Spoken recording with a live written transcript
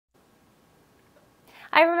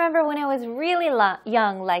I remember when I was really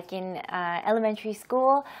young, like in elementary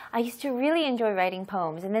school, I used to really enjoy writing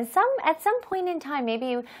poems. And then at some point in time,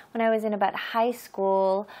 maybe when I was in about high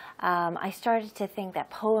school, I started to think that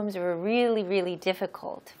poems were really, really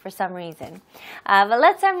difficult for some reason. But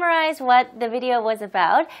let's summarize what the video was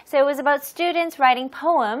about. So it was about students writing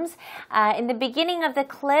poems. In the beginning of the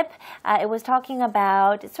clip, it was talking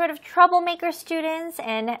about sort of troublemaker students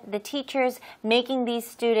and the teachers making these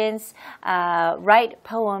students write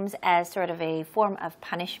poems as sort of a form of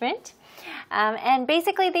punishment. And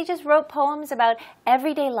basically they just wrote poems about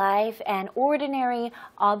everyday life and ordinary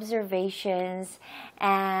observations,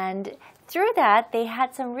 and through that they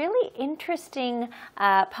had some really interesting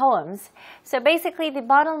poems. So basically the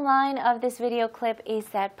bottom line of this video clip is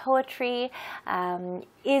that poetry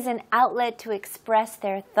is an outlet to express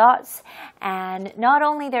their thoughts, and not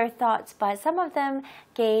only their thoughts, but some of them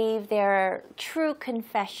gave their true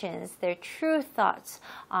confessions, their true thoughts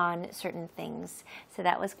on certain things. So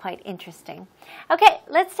that was quite interesting. Okay,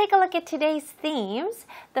 let's take a look at today's themes.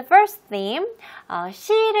 The first theme,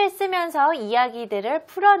 시를 쓰면서 이야기들을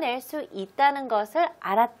풀어낼 수 있다는 것을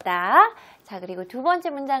알았다. 자, 그리고 두 번째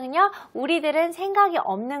문장은요, 우리들은 생각이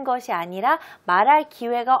없는 것이 아니라 말할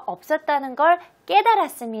기회가 없었다는 걸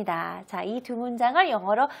깨달았습니다. 자, 이 두 문장을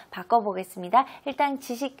영어로 바꿔보겠습니다. 일단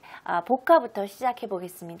복화부터 시작해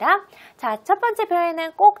보겠습니다. 자, 첫 번째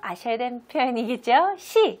표현은 꼭 아셔야 되는 표현이겠죠?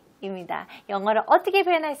 시입니다. 영어로 어떻게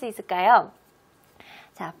표현할 수 있을까요?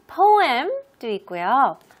 자, poem도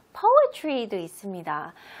있고요. poetry도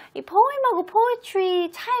있습니다. 이 poem하고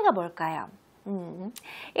poetry 차이가 뭘까요?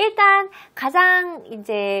 일단 가장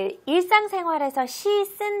이제 일상생활에서 시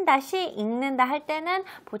쓴다, 시 읽는다 할 때는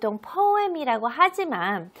보통 poem이라고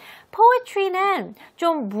하지만 poetry는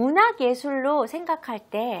좀 문학예술로 생각할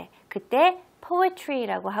때 그때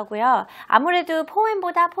poetry라고 하고요. 아무래도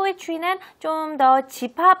poem보다 poetry는 좀 더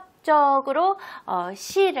집합적으로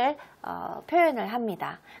시를 표현을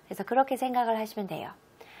합니다. 그래서 그렇게 생각을 하시면 돼요.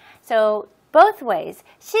 So both ways.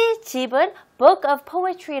 시집은 book of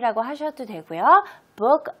poetry라고 하셔도 되고요.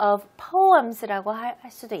 book of poems라고 할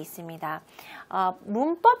수도 있습니다.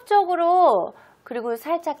 문법적으로 그리고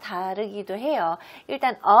살짝 다르기도 해요.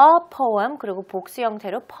 일단 a poem 그리고 복수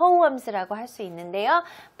형태로 poems라고 할 수 있는데요.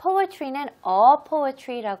 poetry는 a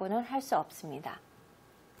poetry라고는 할 수 없습니다.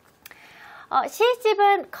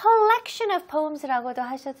 시집은 collection of poems라고도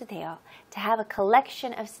하셔도 돼요. To have a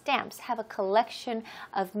collection of stamps, have a collection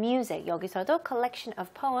of music. 여기서도 collection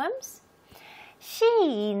of poems.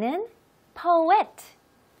 시인은 poet,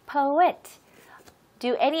 poet.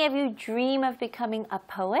 Do any of you dream of becoming a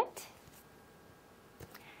poet?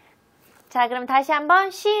 자, 그럼 다시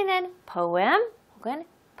한번 시인은 poem 혹은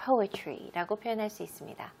poetry라고 표현할 수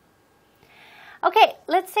있습니다. Okay,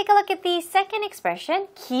 let's take a look at the second expression,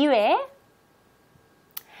 기회.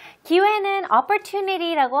 기회는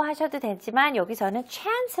opportunity라고 하셔도 되지만 여기서는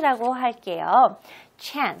chance라고 할게요.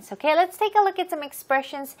 Chance. Okay, let's take a look at some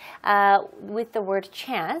expressions with the word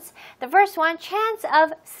chance. The first one, chance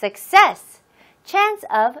of success. Chance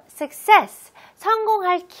of success.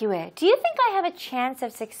 성공할 기회. Do you think I have a chance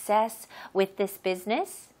of success with this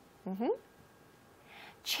business?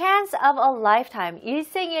 Chance of a lifetime.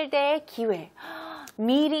 일생일대의 기회.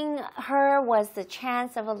 Meeting her was the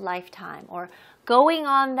chance of a lifetime. Or going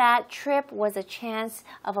on that trip was a chance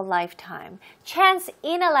of a lifetime. Chance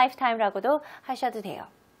in a lifetime라고도 하셔도 돼요.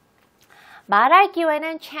 말할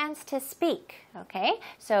기회는 chance to speak. Okay?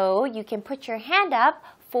 So you can put your hand up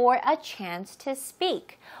for a chance to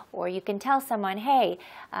speak. Or you can tell someone, hey,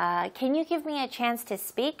 can you give me a chance to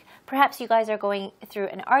speak? Perhaps you guys are going through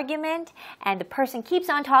an argument and the person keeps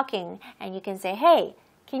on talking and you can say, hey,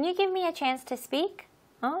 can you give me a chance to speak?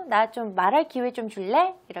 나 좀 말할 기회 좀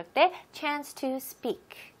줄래? 이럴 때 chance to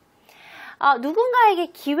speak.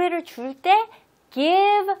 누군가에게 기회를 줄 때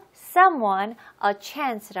give someone a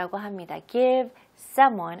chance라고 합니다. Give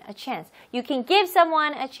someone a chance. You can give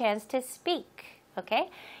someone a chance to speak.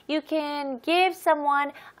 Okay? You can give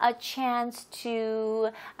someone a chance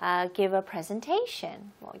to give a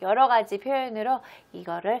presentation. 여러 가지 표현으로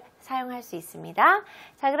이거를 사용할 수 있습니다.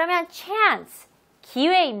 자, 그러면 chance.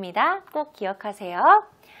 기회입니다. 꼭 기억하세요.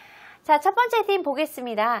 자, 첫 번째 팀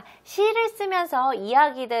보겠습니다. 시를 쓰면서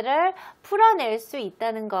이야기들을 풀어낼 수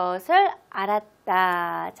있다는 것을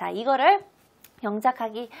알았다. 자, 이거를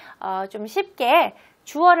영작하기 좀 쉽게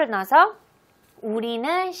주어를 넣어서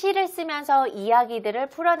우리는 시를 쓰면서 이야기들을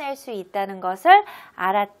풀어낼 수 있다는 것을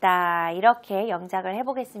알았다. 이렇게 영작을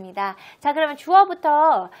해보겠습니다. 자, 그러면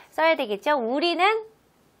주어부터 써야 되겠죠? 우리는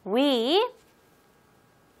we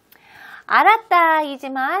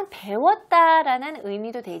알았다이지만 배웠다라는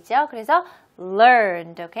의미도 되죠. 그래서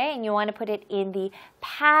learned, okay? And you want to put it in the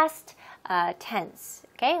past tense,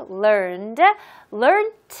 okay? Learned,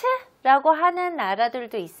 learnt라고 하는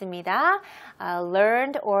나라들도 있습니다.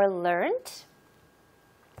 Learned or learnt.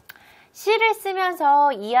 시를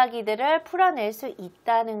쓰면서 이야기들을 풀어낼 수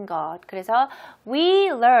있다는 것. 그래서 we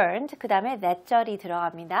learned, 그 다음에 that절이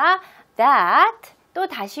들어갑니다. That, 또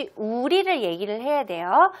다시 우리를 얘기를 해야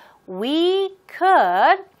돼요. We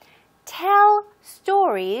could tell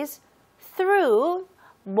stories through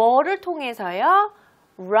뭐를 통해서요?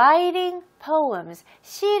 Writing poems.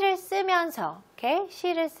 시를 쓰면서, okay?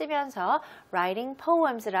 시를 쓰면서 writing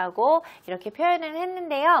poems라고 이렇게 표현을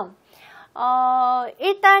했는데요.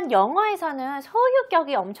 일단 영어에서는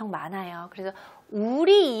소유격이 엄청 많아요. 그래서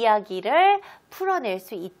우리 이야기를 풀어낼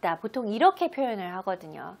수 있다. 보통 이렇게 표현을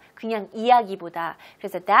하거든요. 그냥 이야기보다.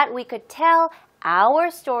 그래서 that we could tell our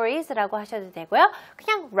stories라고 하셔도 되고요.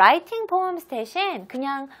 그냥 writing poems 대신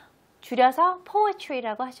그냥 줄여서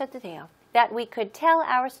poetry라고 하셔도 돼요. That we could tell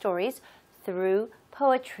our stories through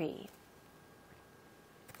poetry.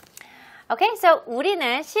 Okay, so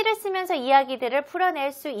우리는 시를 쓰면서 이야기들을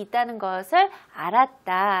풀어낼 수 있다는 것을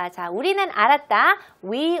알았다. 자, 우리는 알았다.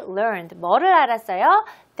 We learned. 뭐를 알았어요?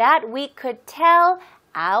 That we could tell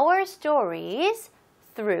our stories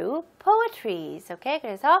through poetries. Okay,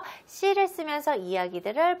 그래서 시를 쓰면서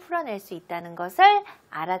이야기들을 풀어낼 수 있다는 것을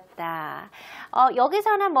알았다.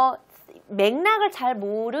 여기서는 뭐 맥락을 잘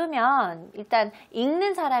모르면 일단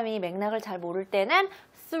읽는 사람이 맥락을 잘 모를 때는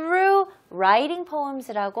through writing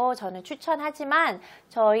poems라고 저는 추천하지만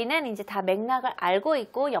저희는 이제 다 맥락을 알고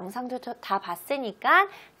있고 영상도 다 봤으니까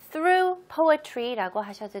through poetry라고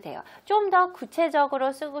하셔도 돼요. 좀 더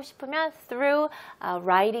구체적으로 쓰고 싶으면 through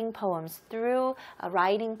writing poems, through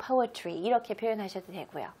writing poetry 이렇게 표현하셔도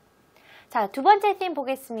되고요. 자, 두 번째 팀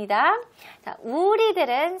보겠습니다. 자,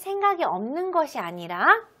 우리들은 생각이 없는 것이 아니라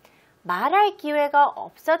말할 기회가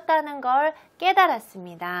없었다는 걸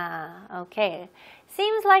깨달았습니다. Okay.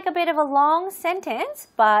 Seems like a bit of a long sentence,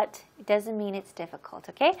 but it doesn't mean it's difficult,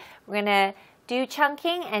 okay? We're gonna do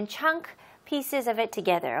chunking and chunk pieces of it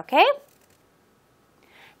together, okay?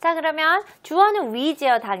 자, 그러면 주어는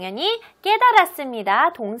we지요, 당연히.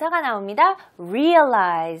 깨달았습니다. 동사가 나옵니다.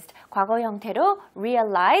 realized. 과거 형태로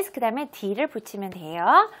realize, 그 다음에 d를 붙이면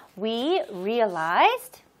돼요. We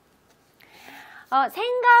realized.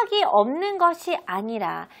 생각이 없는 것이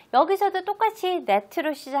아니라 여기서도 똑같이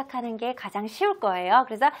that로 시작하는 게 가장 쉬울 거예요.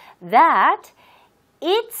 그래서 that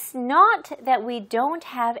it's not that we don't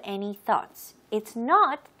have any thoughts. It's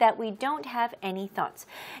not that we don't have any thoughts.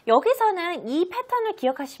 여기서는 이 패턴을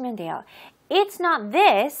기억하시면 돼요. It's not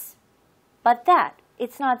this, but that.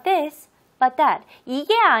 It's not this, but that.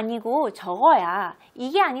 이게 아니고 저거야.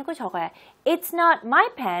 이게 아니고 저거야. It's not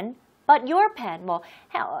my pen, but your pen. 뭐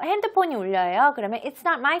핸드폰이 울려요. 그러면 it's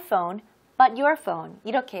not my phone, but your phone.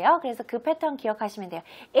 이렇게요. 그래서 그 패턴 기억하시면 돼요.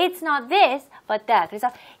 It's not this, but that. 그래서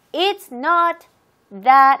it's not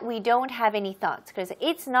that we don't have any thoughts. 그래서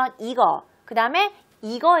it's not 이거. 그 다음에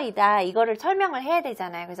이거이다. 이거를 설명을 해야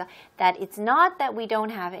되잖아요. 그래서 that it's not that we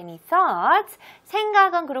don't have any thoughts.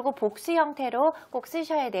 생각은 그리고 복수 형태로 꼭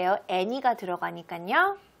쓰셔야 돼요. any가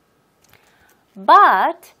들어가니까요.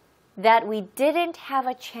 But that we didn't have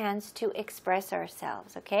a chance to express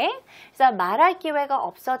ourselves. Okay? 그래서 말할 기회가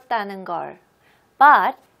없었다는 걸.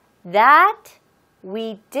 But that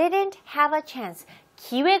we didn't have a chance.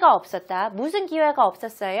 기회가 없었다. 무슨 기회가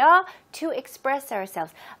없었어요? To express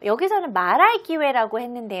ourselves. 여기서는 말할 기회라고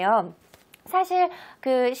했는데요. 사실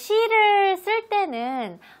그 시를 쓸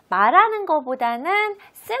때는 말하는 것보다는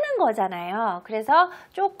쓰는 거잖아요. 그래서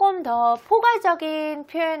조금 더 포괄적인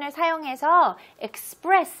표현을 사용해서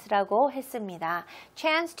express라고 했습니다.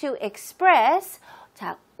 Chance to express.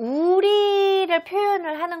 자, 우리를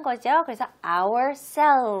표현을 하는 거죠. 그래서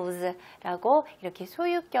ourselves라고 이렇게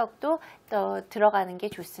소유격도 또 들어가는 게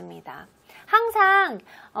좋습니다. 항상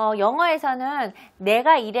영어에서는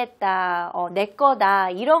내가 이랬다, 내 거다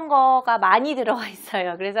이런 거가 많이 들어가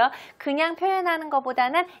있어요. 그래서 그냥 표현하는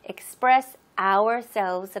것보다는 express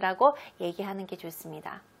ourselves라고 얘기하는 게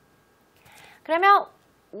좋습니다. 그러면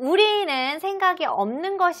우리는 생각이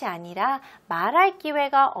없는 것이 아니라 말할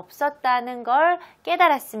기회가 없었다는 걸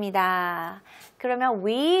깨달았습니다. 그러면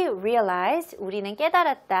we realized, 우리는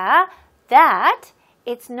깨달았다. That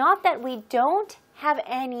it's not that we don't have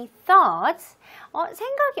any thoughts.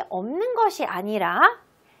 생각이 없는 것이 아니라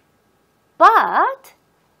but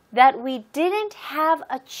that we didn't have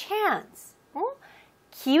a chance.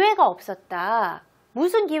 기회가 없었다.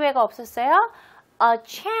 무슨 기회가 없었어요? A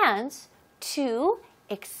chance to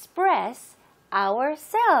express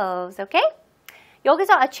ourselves. Okay?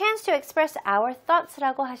 여기서 a chance to express our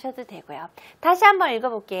thoughts라고 하셔도 되고요. 다시 한번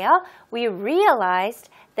읽어볼게요. We realized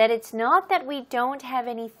that it's not that we don't have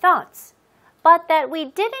any thoughts, but that we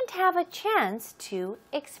didn't have a chance to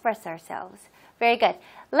express ourselves. Very good.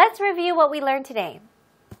 Let's review what we learned today.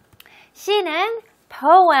 시는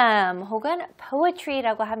poem 혹은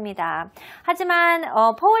poetry라고 합니다. 하지만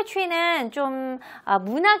poetry는 좀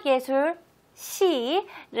문학예술,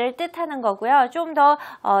 시를 뜻하는 거고요. 좀 더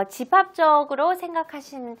집합적으로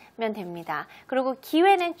생각하시면 됩니다. 그리고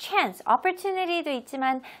기회는 chance, opportunity도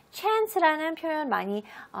있지만 chance라는 표현 많이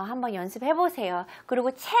한번 연습해 보세요.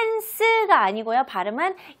 그리고 chance가 아니고요.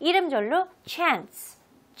 발음은 이름절로 chance,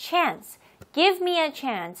 chance. Give me a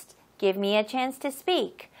chance. Give me a chance to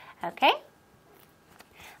speak. Okay?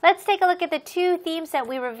 Let's take a look at the two themes that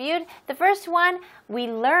we reviewed. The first one, we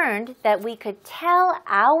learned that we could tell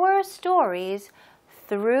our stories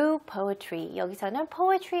through poetry. 여기서는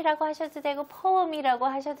poetry라고 하셔도 되고 poem이라고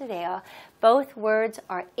하셔도 돼요. Both words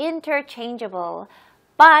are interchangeable,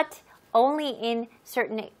 but only in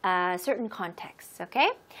certain contexts, okay?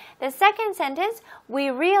 The second sentence, we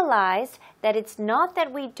realized that it's not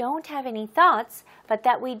that we don't have any thoughts, but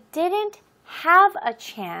that we didn't have a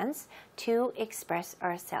chance to express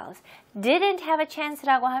ourselves. Didn't have a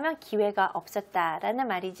chance라고 하면 기회가 없었다라는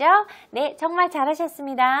말이죠. 네, 정말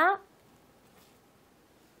잘하셨습니다.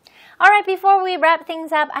 Alright, before we wrap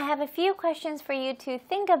things up, I have a few questions for you to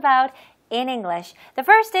think about in English. The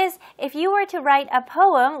first is, if you were to write a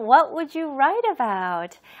poem, what would you write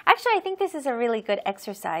about? Actually, I think this is a really good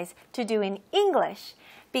exercise to do in English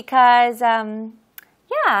because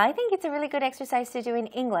I think it's a really good exercise to do in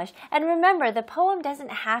English. And remember, the poem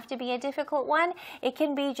doesn't have to be a difficult one. It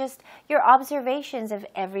can be just your observations of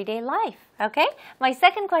everyday life, okay? My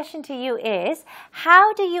second question to you is,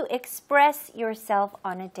 how do you express yourself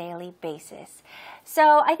on a daily basis?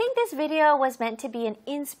 So I think this video was meant to be an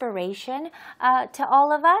inspiration to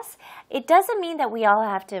all of us. It doesn't mean that we all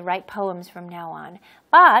have to write poems from now on,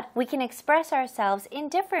 but we can express ourselves in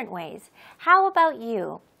different ways. How about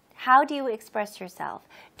you? How do you express yourself?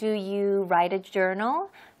 Do you write a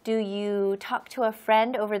journal? Do you talk to a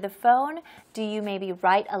friend over the phone? Do you maybe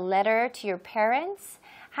write a letter to your parents?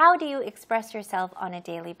 How do you express yourself on a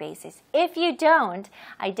daily basis? If you don't,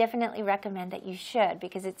 I definitely recommend that you should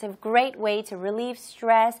because it's a great way to relieve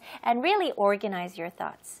stress and really organize your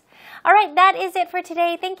thoughts. All right, that is it for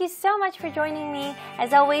today. Thank you so much for joining me.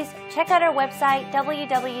 As always, check out our website,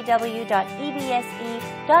 www.ebse.co.kr.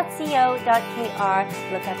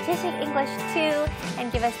 Look up Ji식 English 2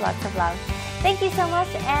 and give us lots of love. Thank you so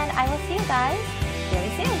much, and I will see you guys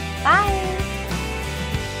very soon. Bye!